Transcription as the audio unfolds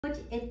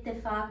कुछ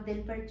इत्तेफाक दिल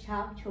पर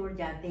छाप छोड़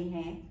जाते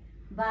हैं,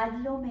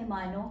 बादलों में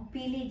मानो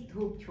पीली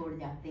धूप छोड़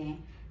जाते हैं.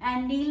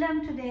 And Neelam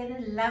today,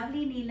 the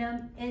lovely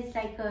Neelam, is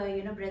like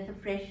a breath of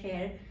fresh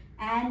air.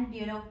 And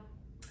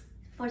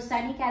for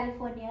sunny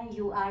California,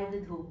 you are the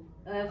dhoop.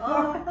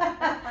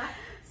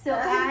 So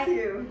Thank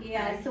you.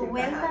 Yeah. Thank So you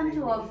welcome to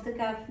me. Off the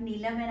Cuff,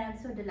 Neelam, and I'm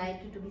so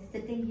delighted to be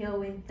sitting here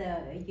with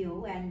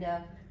you and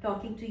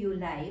talking to you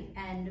live.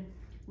 And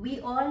we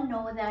all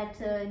know that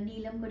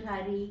Neelam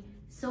Kothari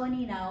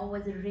Soni now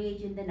was a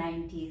rage in the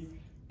 90s.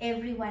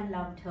 Everyone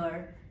loved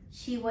her.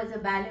 She was a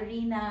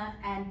ballerina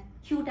and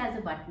cute as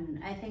a button.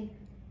 I think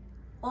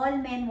all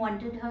men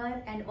wanted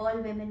her and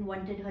all women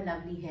wanted her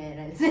lovely hair,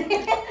 I'll say.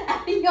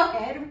 Your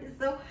hair was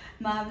so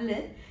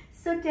marvelous.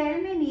 So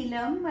tell me,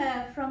 Neelam,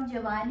 from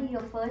Jawani,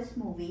 your first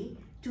movie,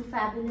 to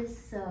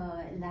Fabulous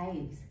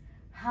Lives,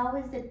 how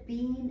has it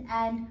been?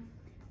 And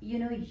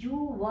you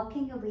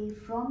walking away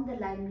from the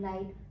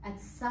limelight at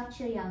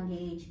such a young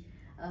age,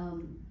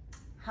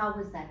 how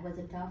was that? Was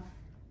it tough?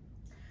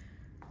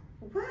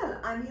 Well,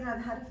 I mean,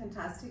 I've had a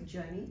fantastic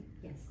journey.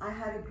 Yes. I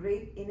had a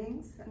great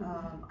innings.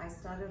 I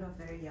started off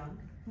very young.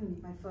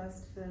 My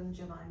first film,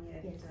 Jawani,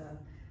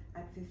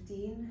 at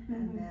 15,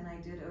 and then I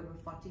did over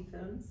 40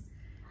 films.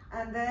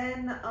 And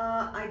then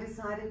I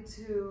decided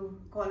to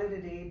call it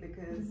a day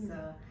because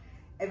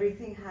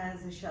everything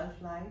has a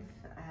shelf life,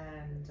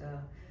 and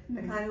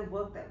the kind of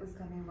work that was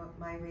coming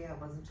my way I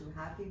wasn't too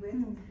happy with.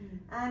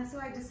 And so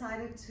I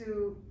decided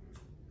to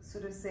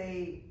sort of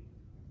say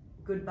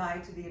goodbye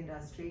to the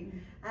industry.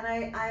 And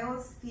I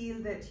always feel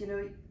that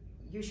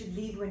you should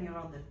leave when you're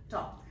on the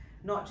top,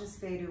 not just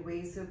fade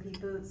away, so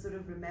people sort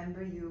of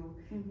remember you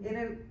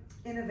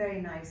in a very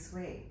nice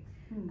way.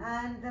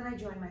 And then I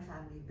joined my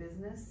family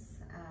business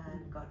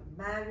and got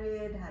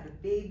married, had a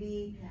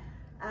baby,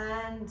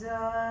 and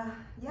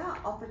yeah,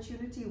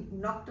 opportunity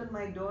knocked on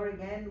my door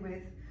again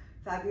with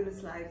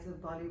Fabulous Lives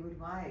of Bollywood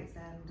Wives.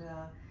 And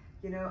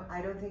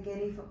I don't think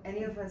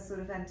any of us sort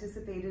of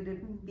anticipated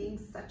it being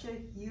such a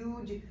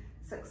huge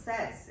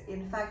success.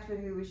 In fact,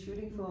 when we were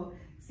shooting for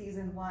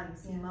season 1,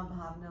 Seema,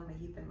 Bhavna,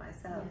 Mahip and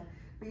myself,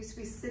 we used to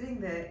be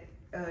sitting there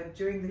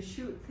during the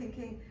shoot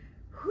thinking,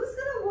 who's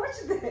gonna watch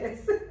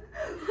this?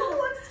 Who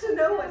wants to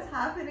know what's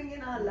happening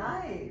in our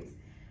lives?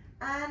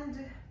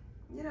 And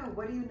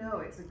what do you know?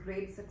 It's a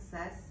great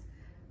success.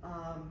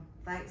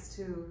 Thanks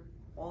to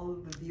all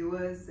the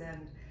viewers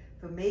and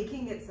for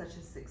making it such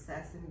a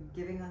success and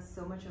giving us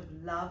so much of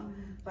love.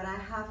 But I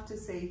have to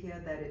say here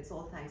that it's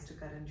all thanks to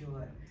Karan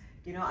Johar.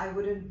 I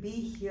wouldn't be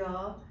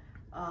here,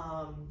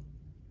 I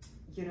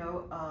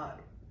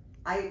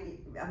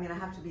mean, I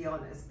have to be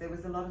honest, there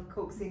was a lot of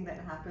coaxing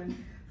that happened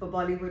for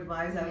Bollywood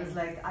Wives. I was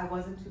like, I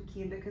wasn't too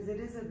keen because it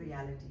is a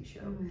reality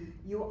show.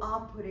 You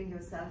are putting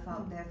yourself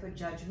out there for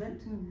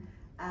judgment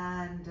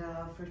and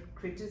for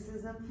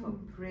criticism, for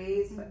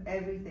praise, for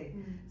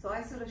everything. So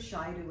I sort of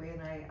shied away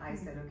and I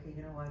said, okay,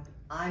 you know what,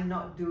 I'm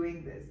not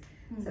doing this.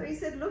 So he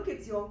said, look,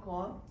 it's your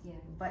call,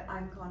 but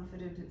I'm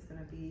confident it's going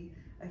to be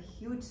a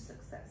huge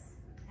success.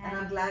 And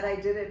I'm glad I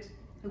did it.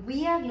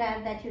 We are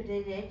glad that you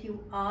did it.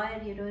 You are,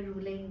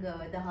 ruling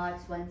the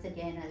hearts once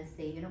again, I'll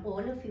say. All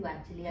of you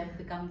actually have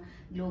become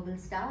global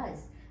stars.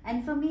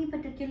 And for me,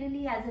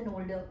 particularly as an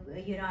older,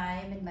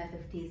 I am in my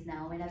 50s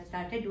now and I've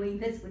started doing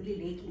this only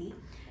lately.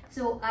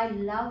 So I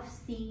love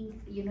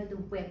seeing, the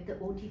web, the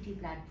OTT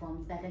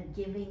platforms that are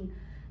giving,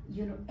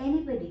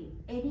 anybody,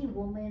 any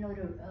woman or,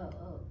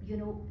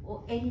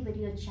 or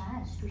anybody a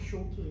chance to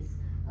showcase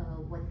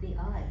what they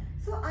are.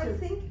 So I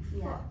think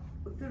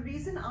the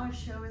reason our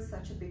show is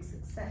such a big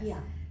success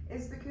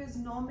is because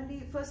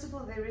normally, first of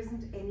all, there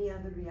isn't any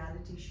other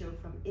reality show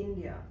from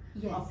India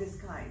of this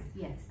kind.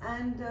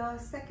 And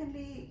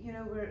secondly,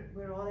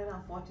 we're all in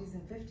our 40s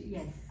and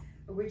 50s.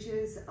 Which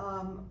is,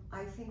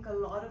 I think a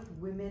lot of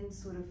women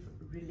sort of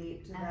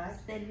relate to that.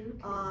 Absolutely.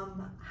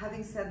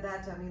 Having said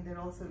that, I mean, there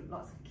are also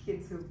lots of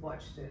kids who've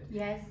watched it.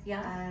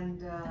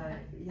 And,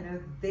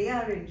 they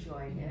are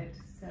enjoying it.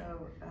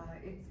 So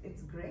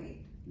it's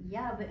great.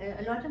 Yeah, but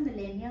a lot of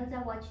millennials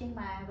are watching.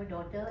 I have a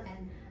daughter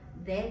and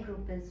their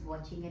group is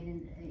watching it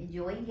and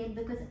enjoying it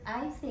because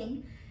I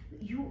think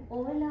you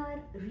all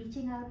are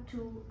reaching out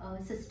to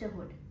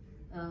sisterhood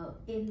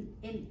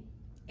in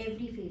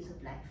every phase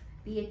of life.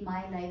 Be it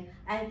my life.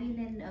 I've been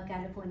in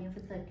California for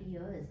 30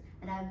 years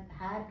and I've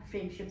had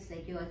friendships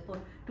like yours for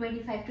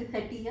 25 to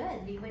 30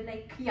 years. We were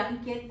like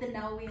young kids and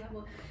now we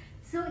have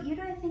so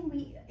I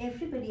think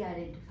everybody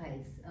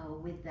identifies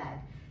with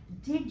that.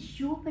 Did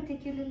you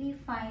particularly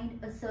find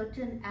a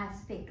certain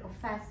aspect or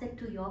facet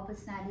to your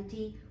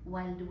personality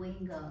while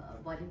doing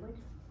Bollywood?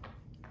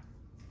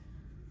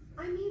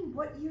 I mean,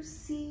 what you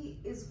see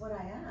is what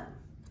I am.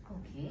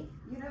 Okay.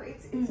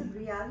 It's a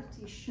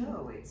reality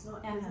show. It's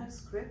not. There's no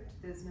script.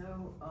 There's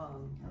no.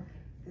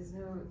 There's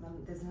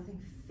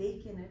nothing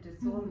fake in it.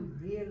 It's all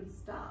real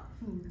stuff.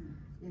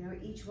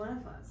 Each one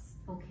of us.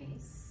 Okay.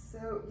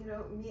 So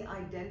me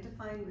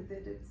identifying with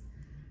it.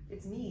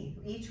 It's me.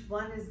 Each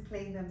one is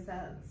playing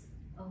themselves.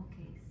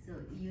 Okay. So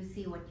you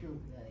see what you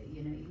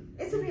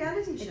It's a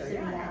reality show. It's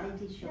a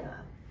reality show.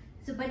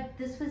 So, but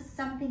this was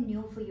something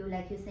new for you,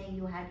 like you're saying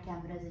you had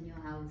cameras in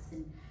your house,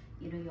 and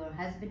you know your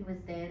husband was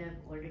there.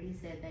 I've already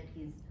said that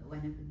he's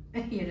one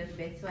of the the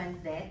best ones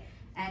there.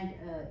 And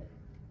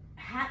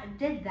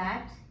did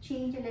that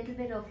change a little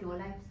bit of your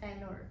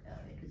lifestyle, or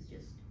it was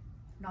just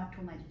not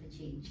too much of a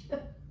change?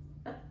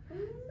 No,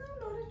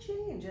 not a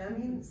change. I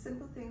mean,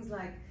 simple things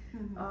like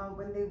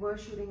when they were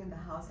shooting in the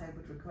house, I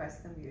would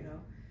request them,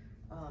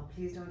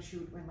 please don't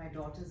shoot when my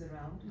daughter's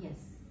around. Yes.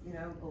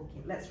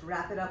 Okay, let's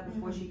wrap it up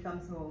before she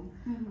comes home.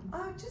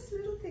 Just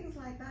little things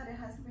like that. It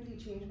hasn't really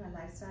changed my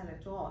lifestyle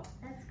at all.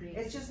 That's great.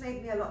 It's just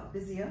made me a lot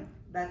busier.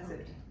 That's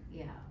it.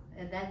 Yeah,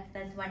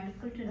 that's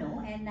wonderful to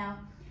know. And now,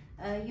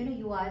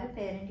 you are a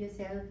parent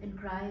yourself, and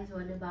CRY is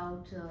all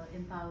about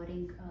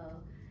empowering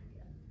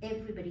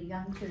everybody,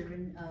 young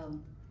children,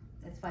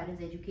 as far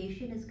as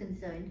education is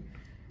concerned.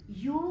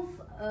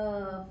 You've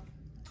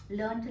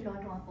learned a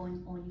lot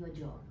on your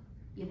job.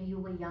 You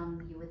were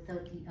young, you were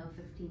 13 or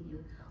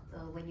 15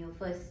 when your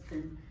first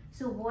film.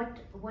 So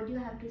what do you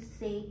have to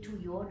say to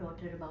your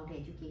daughter about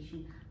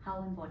education? How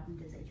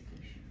important is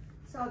education?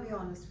 So I'll be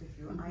honest with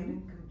you, I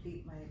didn't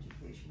complete my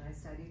education. I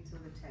studied till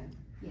the 10th.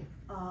 Yes.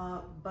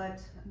 But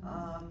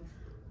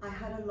I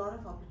had a lot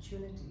of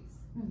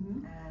opportunities,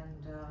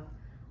 and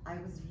I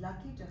was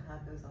lucky to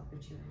have those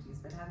opportunities.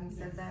 But having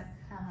said that,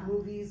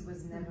 movies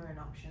was never an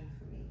option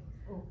for me.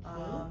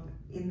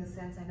 Okay. In the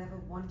sense, I never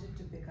wanted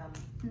to become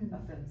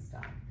a film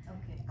star.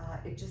 Okay.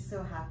 It just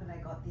so happened I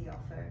got the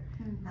offer,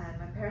 and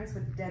my parents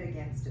were dead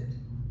against it.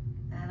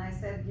 And I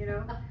said,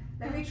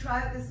 let me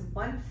try out this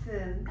one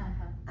film,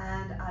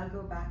 and I'll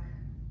go back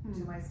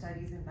to my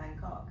studies in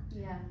Bangkok.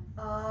 Yeah.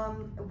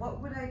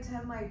 What would I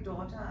tell my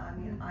daughter? I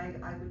mean,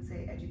 I would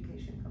say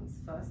education comes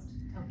first.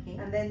 Okay.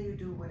 And then you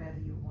do whatever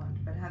you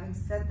want. But having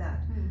said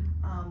that,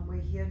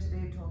 we're here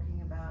today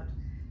talking about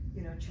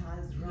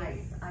child's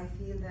rights. Yes. I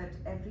feel that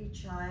every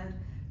child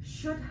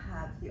should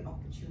have the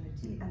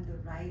opportunity and the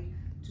right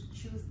to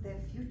choose their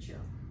future.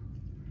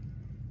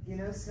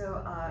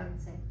 So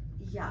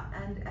yeah,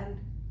 and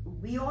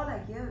we all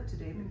are here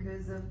today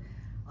because of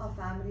our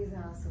families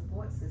and our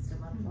support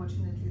system.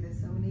 Unfortunately, there's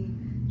so many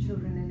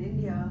children in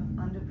India,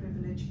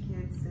 underprivileged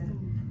kids, and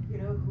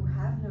who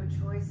have no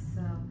choice,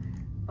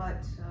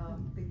 but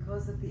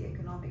because of the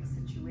economic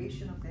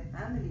situation of their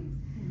families,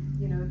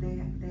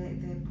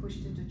 they're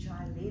pushed into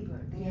child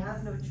labor. They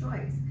have no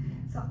choice.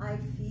 So I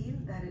feel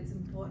that it's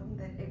important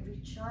that every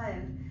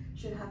child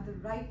should have the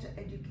right to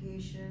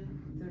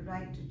education, the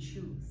right to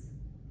choose.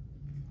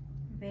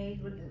 Very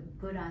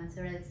good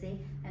answer, I'll say,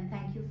 and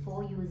thank you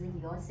for using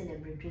your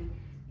celebrity,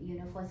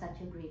 for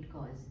such a great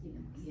cause.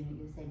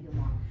 You said your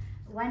mom.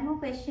 One more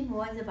question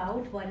was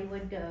about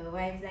Bollywood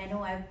wives. I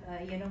know I've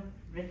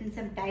written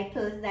some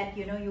titles that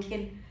you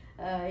can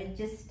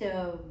just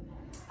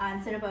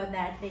answer about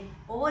that. Like,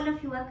 all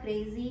of you are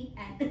crazy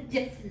and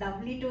just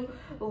lovely to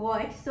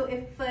watch. So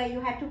if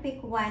you had to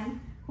pick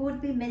one, who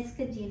would be Miss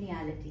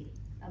Congeniality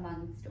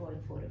amongst all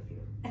four of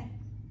you?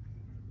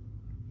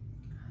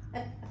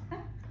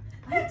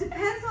 It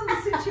depends on the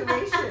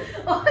situation.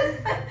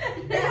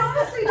 It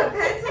honestly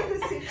depends on the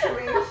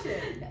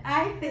situation.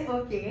 I think,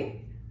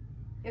 okay,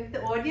 if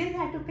the audience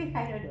had to pick,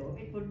 I don't know,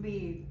 it would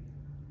be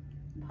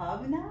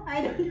Bhavna?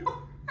 I don't know.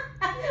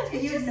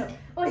 It depends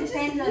on the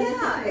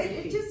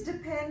situation. It just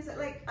depends.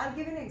 Like, I'll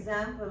give an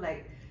example.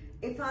 Like,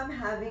 if I'm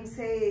having,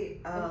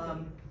 say,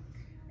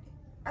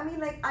 I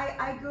mean, like,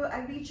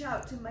 I reach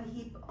out to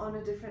Mahip on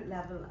a different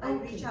level. I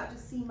reach out to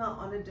Seema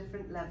on a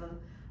different level.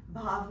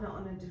 Bhavna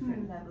on a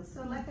different level.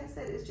 So like I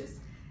said, it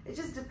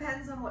just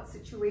depends on what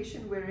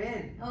situation we're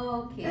in.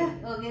 Okay.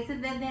 Okay, so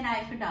then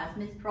I should ask.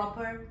 Miss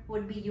Proper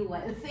would be you,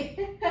 I'll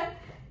say.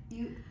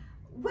 You.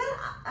 Well,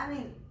 I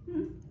mean,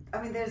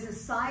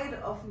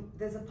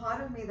 there's a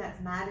part of me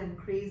that's mad and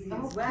crazy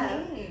as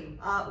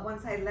well.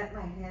 Once I let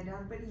my hair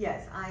down, but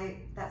yes,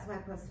 that's my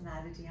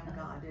personality. I'm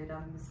guarded.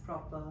 I'm Miss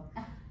Proper.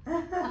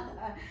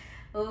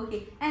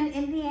 Okay, and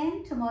in the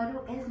end,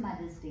 tomorrow is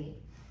Mother's Day.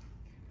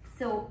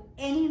 So,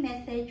 any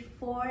message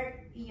for,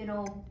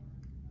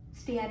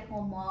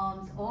 stay-at-home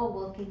moms or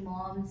working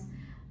moms,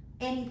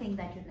 anything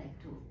that you'd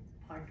like to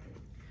part with?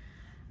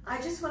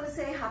 I just want to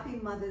say Happy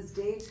Mother's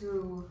Day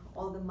to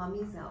all the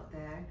mummies out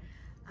there.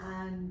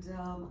 And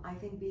I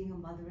think being a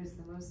mother is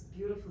the most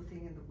beautiful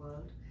thing in the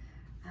world.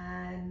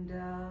 And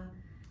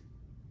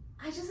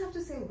I just have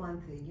to say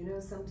one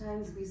thing,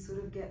 sometimes we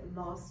sort of get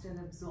lost and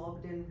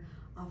absorbed in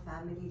our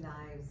family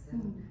lives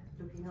and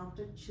looking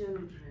after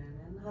children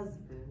and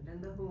husband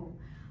and the home.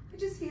 I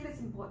just feel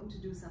it's important to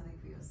do something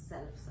for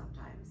yourself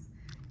sometimes.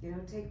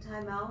 Take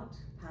time out,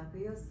 pamper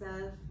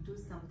yourself, do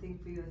something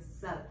for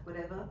yourself,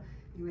 whatever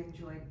you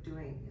enjoy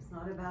doing. It's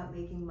not about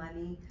making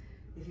money.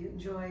 If you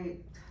enjoy,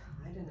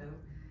 I don't know,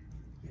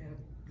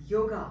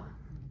 yoga,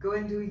 go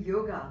and do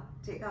yoga.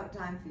 Take out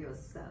time for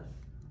yourself.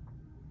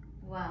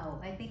 Wow,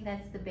 I think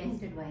that's the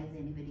best advice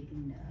anybody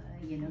can,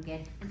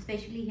 get,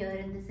 especially here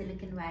in the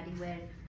Silicon Valley where